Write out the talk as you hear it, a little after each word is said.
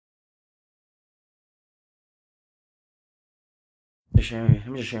Let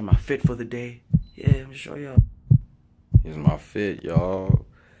me just show you my fit for the day. Yeah, let me show y'all. Here's my fit, y'all.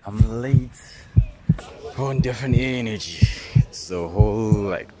 I'm late. On different energy. It's the whole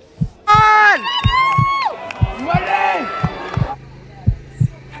like.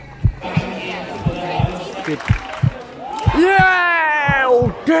 Yeah!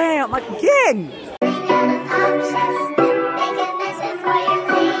 Oh damn! Again!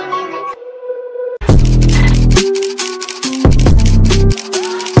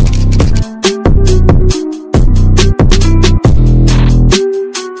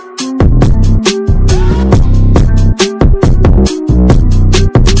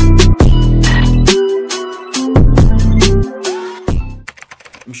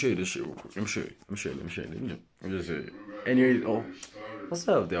 Let me show you this shit real quick. Let me show you. Let me just show you. Anyways, oh, what's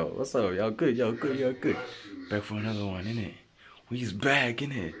up, yo? What's up? Y'all good? Y'all good? Back for another one, innit? We's back,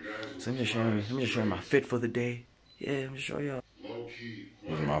 innit? So let me just show you my fit for the day. Yeah, let me show y'all.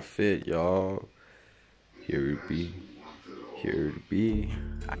 Here's my fit, y'all. Here it be.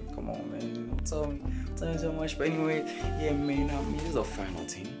 Come on, man. Don't tell me so much. But anyway, yeah, man. This is a final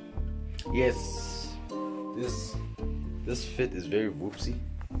team. Yes. This fit is very whoopsie.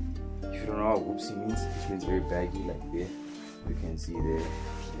 If you don't know what whoopsie means, it means very baggy, like there. You can see there.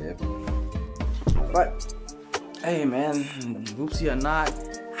 Yep. But hey, man, whoopsie or not,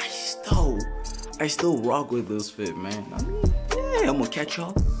 I still rock with this fit, man. I mean, yeah, I'm gonna catch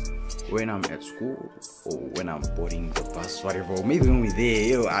y'all when I'm at school or when I'm boarding the bus, whatever. Maybe when we're there,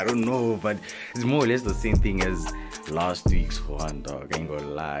 yo, I don't know, but it's more or less the same thing as last week's one, dog. I ain't gonna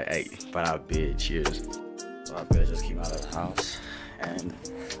lie. Hey, but I bet, cheers. So I better just keep out of the house. And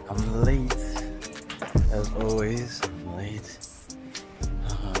I'm late, as always. I'm late.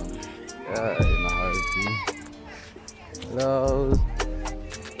 Yeah, you know how it be. Hello.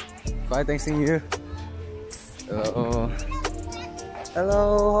 Fine, thanks seeing you. Hello.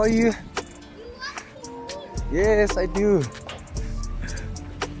 Hello, how are you? Yes, I do.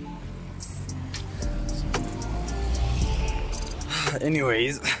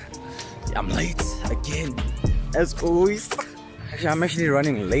 Anyways, I'm late again, as always. Actually, I'm actually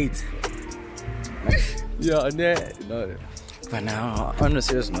running late. Yeah, no. But now, on a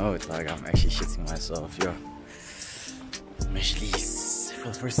serious note, like I'm actually shitting myself, yo. I'm actually, for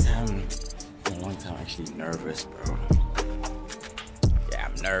the first time in a long time, actually nervous, bro. Yeah,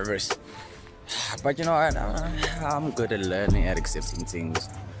 I'm nervous. But you know what? I'm good at learning, at accepting things.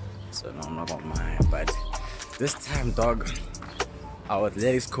 So no, I'm not gonna mind. But this time, dog, our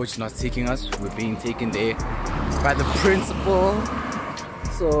athletics coach not taking us. We're being taken there by the principal.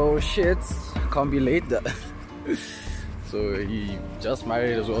 So shit, can't be late. So he just might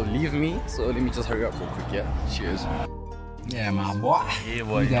as well leave me. So let me just hurry up real quick, yeah? Cheers. Yeah, my boy. Yeah,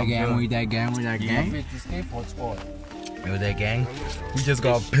 boy. We that gang. With that gang. We just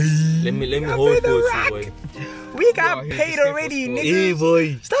got paid. Let me hold for you, boy. We got paid already, nigga. Hey,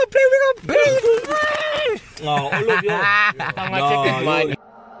 boy. Stop playing, we got paid. No, all of you. I'm gonna check this man.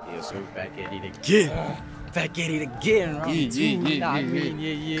 Yeah, so back at it again. Back at it again, bro.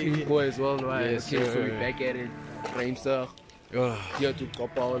 Yeah. Boys worldwide. Yes, Okay, so we sir. back at it. Framester. Here to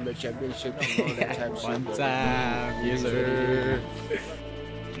cop all the championships and all that type of shit. One time, yes sir.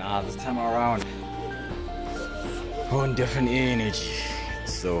 Nah, this time around, On different energy.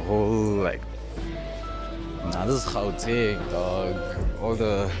 It's the whole like. nah, this is Gauteng, dog. All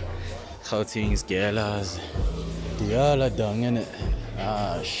the Gauteng's galas. The gala dung in it.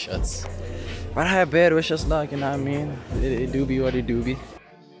 Ah, shuts. But I had bad wishes, luck, you know what I mean? It do be what it do be.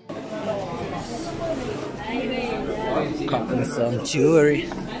 Copping some jewelry,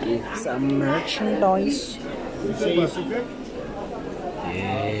 some merchandise.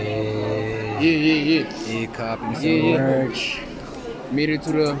 Yeah, copping some merch. Made it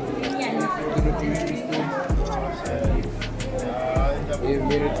to the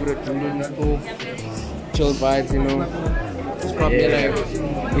made it to the convenience store. Chill vibes, you know. Just probably like If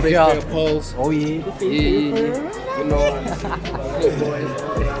fresh y'all- pair of poles. Oh yeah. Yeah. You know,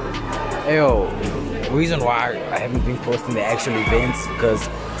 Yo, reason why I haven't been posting the actual events because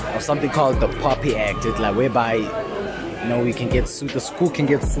of something called the Poppy Act. It's like whereby, you know, we can get sued. The school can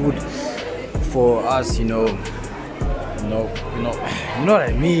get sued for us, you know what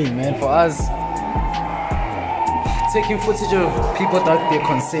I mean, man. For us taking footage of people without their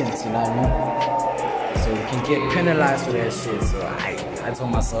consent, you know what I mean. So we can get penalized for that shit. So I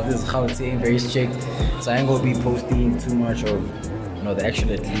told myself this is Gauteng, very strict. So I ain't gonna be posting too much of, you know, the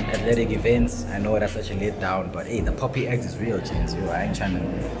actual athletic events. I know that's such a letdown, but hey, the Poppy Act is real, gents. Yo, I ain't trying to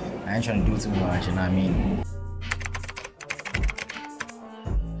do too much, you know what I mean.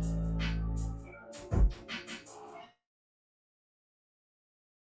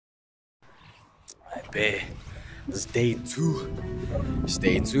 bet. It's day 2. It's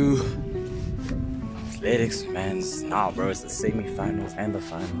day 2. Athletics, man. Nah, bro, it's the semi-finals and the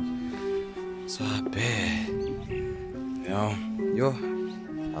finals. So I bet. You know, yo.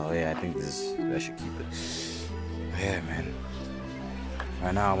 Oh yeah, I think I should keep it. Yeah, man.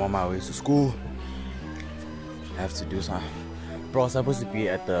 Right now I'm on my way to school. I have to do something. Bro, I'm supposed to be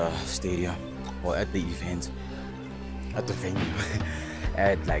at the stadium or at the event, at the venue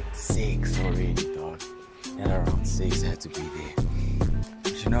at like 6 already, dog. At around 6 I had to be there.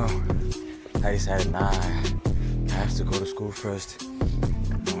 But you know, I decided nah, I have to go to school first.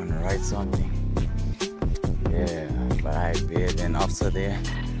 I want to write something. Yeah, but I bet. Then after there,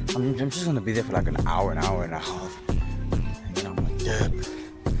 I'm just gonna be there for like an hour and a half, and then I'm gonna dip.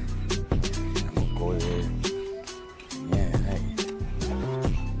 And I'm gonna go there. Yeah, hey.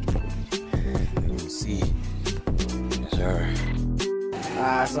 Then we'll see. Yes, sir.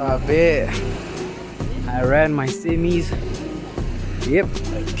 So I bet I ran my semis. Yep,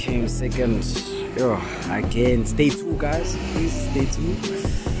 I came second. Yo, again, stay 2, guys. Please stay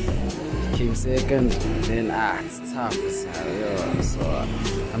 2. Came second. Then it's tough. So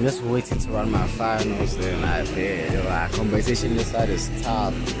I'm just waiting to run my finals. Then I bet competition this side is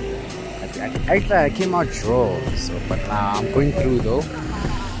tough. Actually, I came out draw. So, but now I'm going through though.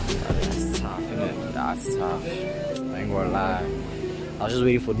 That's tough, innit? That's tough. I ain't gonna lie. I was just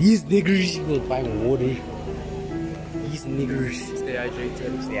waiting for these niggers to go buying water. These niggers. Stay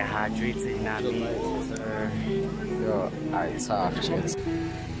hydrated. Stay hydrated, you know what I mean? Yo, alright, tough, chance.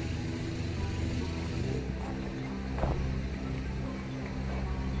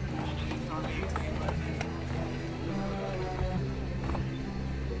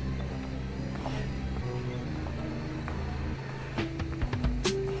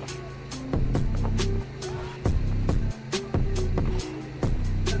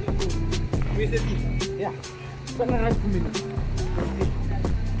 Yeah.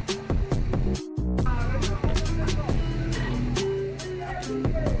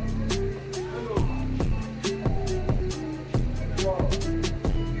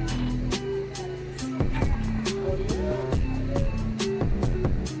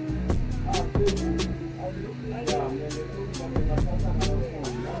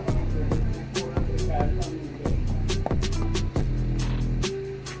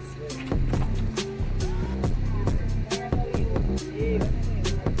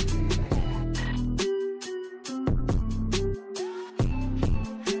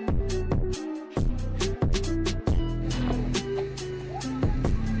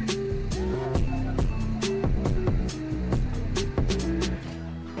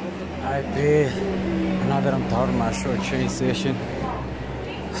 I bet. Now that I'm done with my short training session,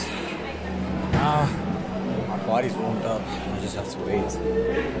 now my body's warmed up. I just have to wait.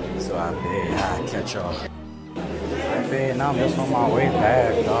 So I bet I catch up. I bet now I'm just on my way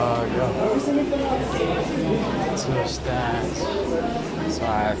back, dog. Yo. To the stands. So I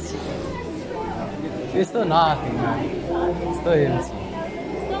have to. It's still nothing, man. It's still empty.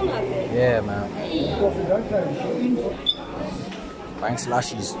 Still nothing. Yeah, man. Buying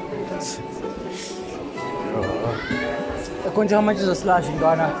slushies. Kunja, how much is a slushie,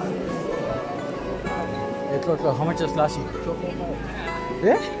 Ghana? How much is a slushie?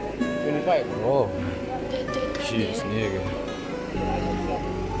 Yeah? 25. Oh. Jeez, nigga.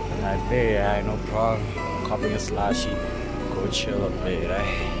 I bet, I no problem. Copying a slushie. Go chill up there,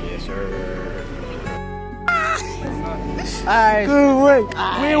 right? Yes, sir. Good work.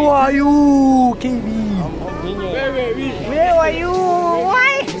 Where are you, KB? Where are you? Why?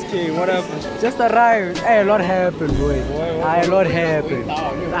 What happened? Just arrived. Hey, a lot happened, boy. A lot happened.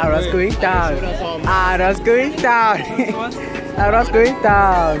 I was going down. I was going down. I was going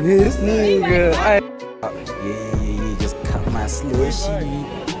down. This nigga. Yeah. Just cut my slushy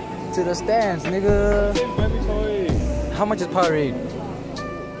to the stands, nigga. How much is Powerade?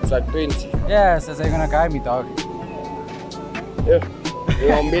 It's like 20. Yeah, says you're gonna guide me, dog. Yeah. You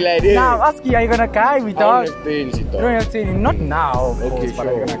won't be like this. Now I'm asking, are you gonna guide me, dog? I don't have 20, You dog. don't have to, not now, of course, Okay, but sure.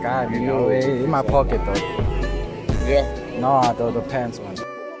 are you gonna guide me? No way. In my pocket, though. Yeah. No, the pants one.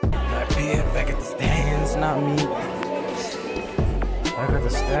 Back at the stands, not me. Back at the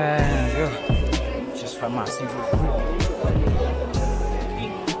stands, yo. Just find my seat real quick.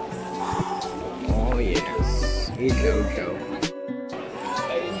 Oh yes, it's Jojo.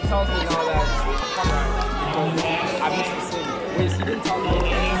 He tells me now that, I missed the city. Wait, he didn't tell me.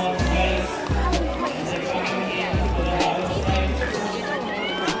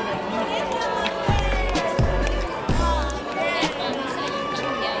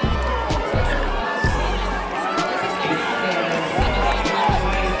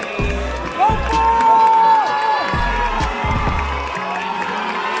 Go!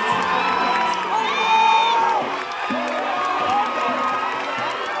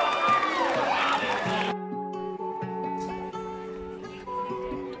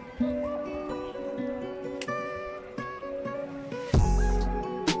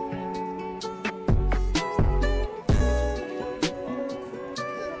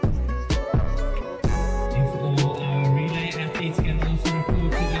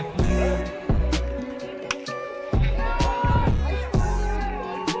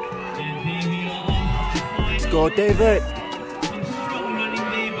 go, David.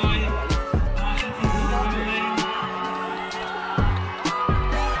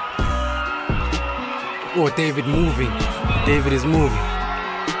 Oh, David moving. David is moving.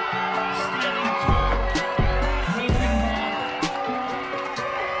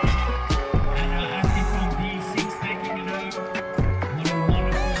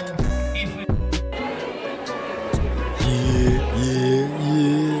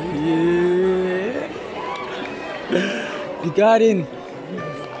 You got in.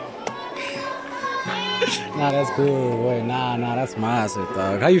 Nah, that's cool. Wait, nah, that's my ass,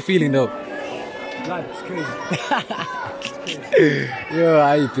 dog. How you feeling though? God, it's crazy. Yo,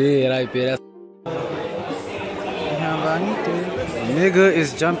 I bet. That's... Nigga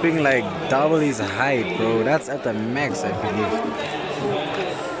is jumping like double his height, bro. That's at the max, I believe.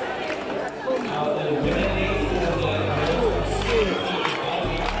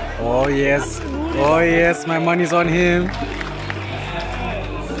 Oh yes, my money's on him.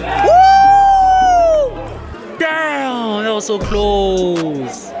 Woo! Damn, that was so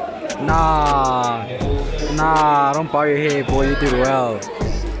close. Nah, don't bow your head, boy, you did well.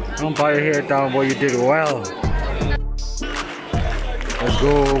 Don't bow your head down, boy, you did well. Let's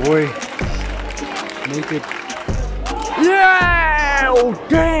go, boy. Make it. Yeah! Oh,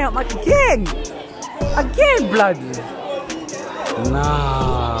 damn, again, blood.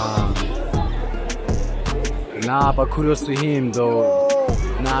 Nah, but kudos to him though.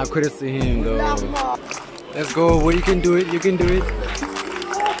 Let's go, boy, you can do it,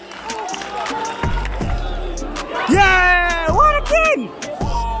 Yeah! What again?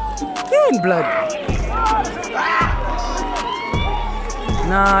 Blood.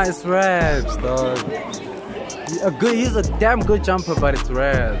 Nah, it's raps, dog. He's a damn good jumper, but it's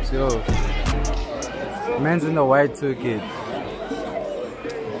raps, yo. Man's in the white too, kid.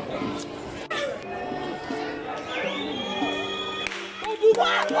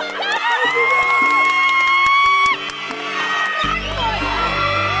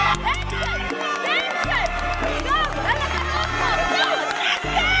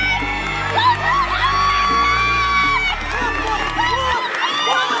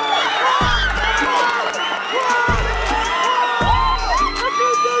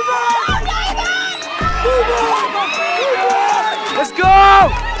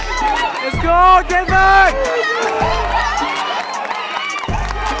 Let's go, David!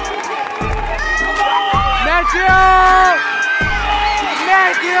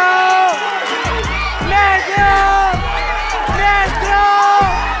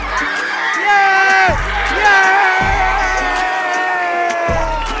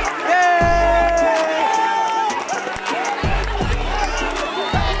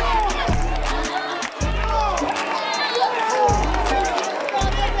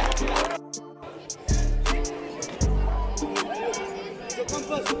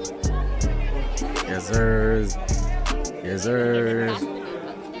 Yes, sir.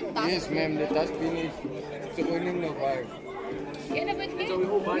 Yes, ma'am, the dustbin is running the fire.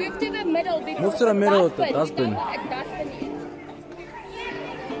 Move to the middle. Move to the middle of the dustbin.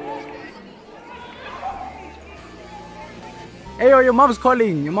 Hey, yo, your mom's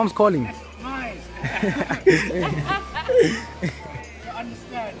calling. Nice.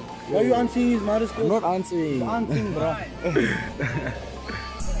 Understand. Why are you answering his mother's call? I'm not answering. You're answering, bro.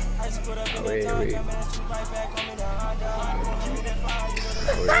 Wait.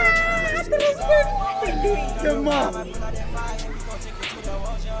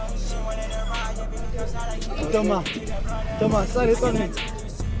 Toma, sorry, Tony.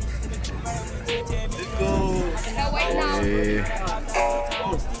 No, wait now.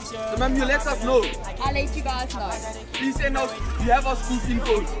 So, ma'am, you let us know. I'll let you guys know. Please send us. You have our school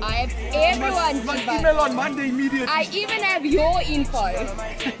info. I have everyone's You must info. email on Monday immediately. I even have your info.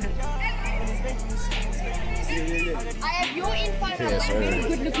 I have your info and I'm a very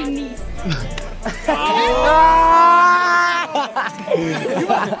good looking niece.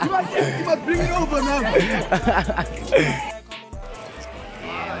 You must bring it over now.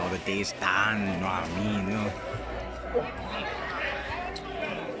 Yeah, all the day's done, you know what I mean, you know.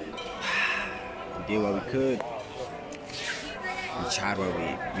 We did what we could. We tried what we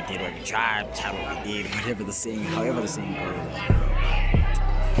did what we tried what we did, however the saying goes.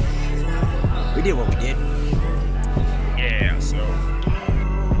 We did what we did. Yeah, so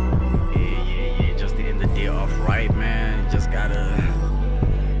yeah, just did the day off right, man. You just gotta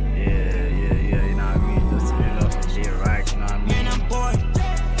you know what I mean? Just end off the day right, you know what I mean?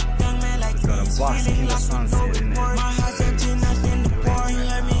 Just gotta bask in the sunset, innit?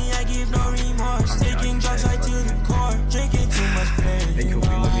 Thank you for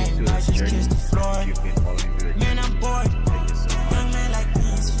being with me through this journey. If you've been following me through the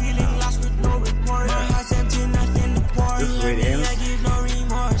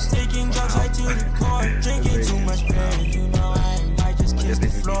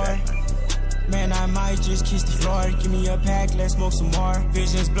just kiss the floor. Give me a pack, let's smoke some more.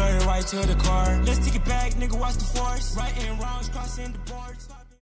 Visions blurry right to the car. Let's take it back, nigga, watch the force. Right and wrongs crossing the boards.